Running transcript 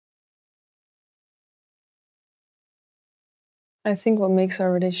I think what makes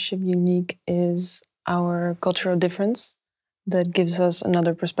our relationship unique is our cultural difference that gives us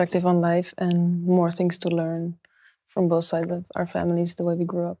another perspective on life and more things to learn from both sides of our families, the way we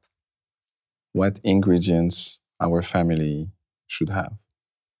grew up. What ingredients our family should have?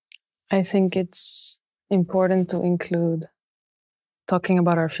 I think it's important to include talking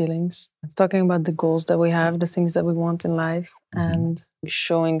about our feelings, talking about the goals that we have, the things that we want in life, and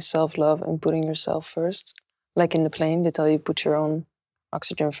showing self-love and putting yourself first. Like in the plane, they tell you put your own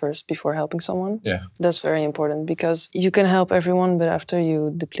oxygen first before helping someone. Yeah. That's very important because you can help everyone, but after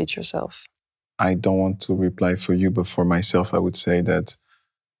you deplete yourself. I don't want to reply for you, but for myself, I would say that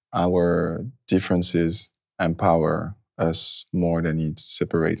our differences empower us more than it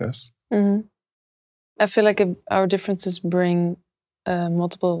separate us. Mm-hmm. I feel like our differences bring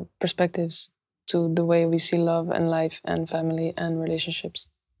multiple perspectives to the way we see love and life and family and relationships.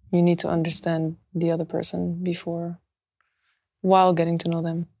 You need to understand the other person while getting to know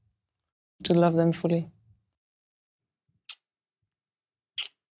them, to love them fully.